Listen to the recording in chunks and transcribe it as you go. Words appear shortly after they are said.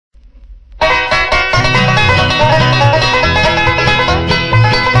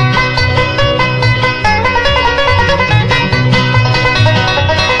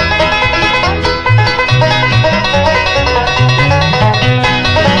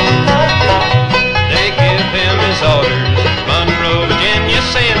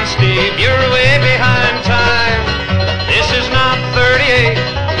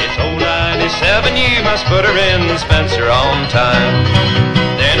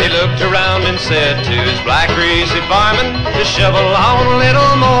said to his black greasy fireman to shovel on a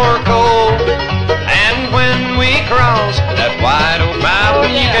little more coal. And when we cross that White Oak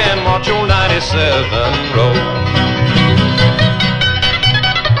Mountain, you can watch old 97 roll.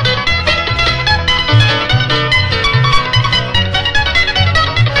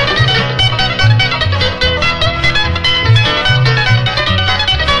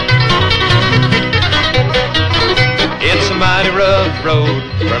 Mighty rough road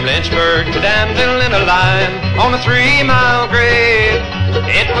from Lynchburg to Danville in a line on a 3-mile grade.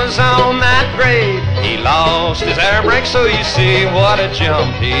 It was on that grade he lost his air brake, so you see what a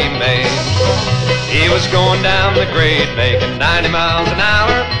jump he made. He was going down the grade making 90 miles an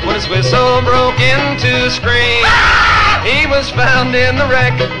hour when his whistle broke into a scream. He was found in the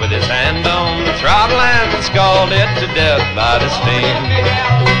wreck with his hand on the throttle and scalded it to death by the steam.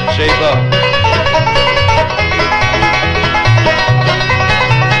 Shape up.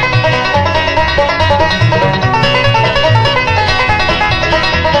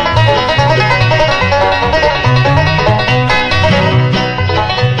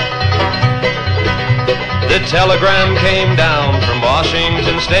 The telegram came down from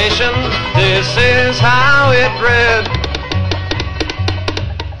Washington Station. This is how it read.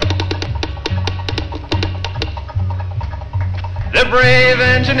 The brave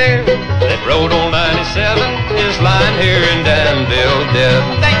engineer that rode on 97 is lying here in Danville dead.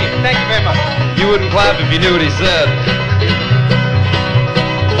 Thank you very much. You wouldn't clap if you knew what he said.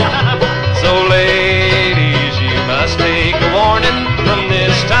 So ladies, you must take a warning from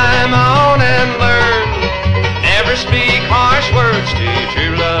this time on and learn. Never speak harsh words to your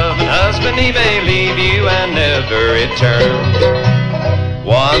true love and husband. He may leave you and never return.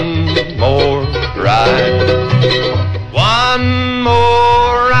 One more ride.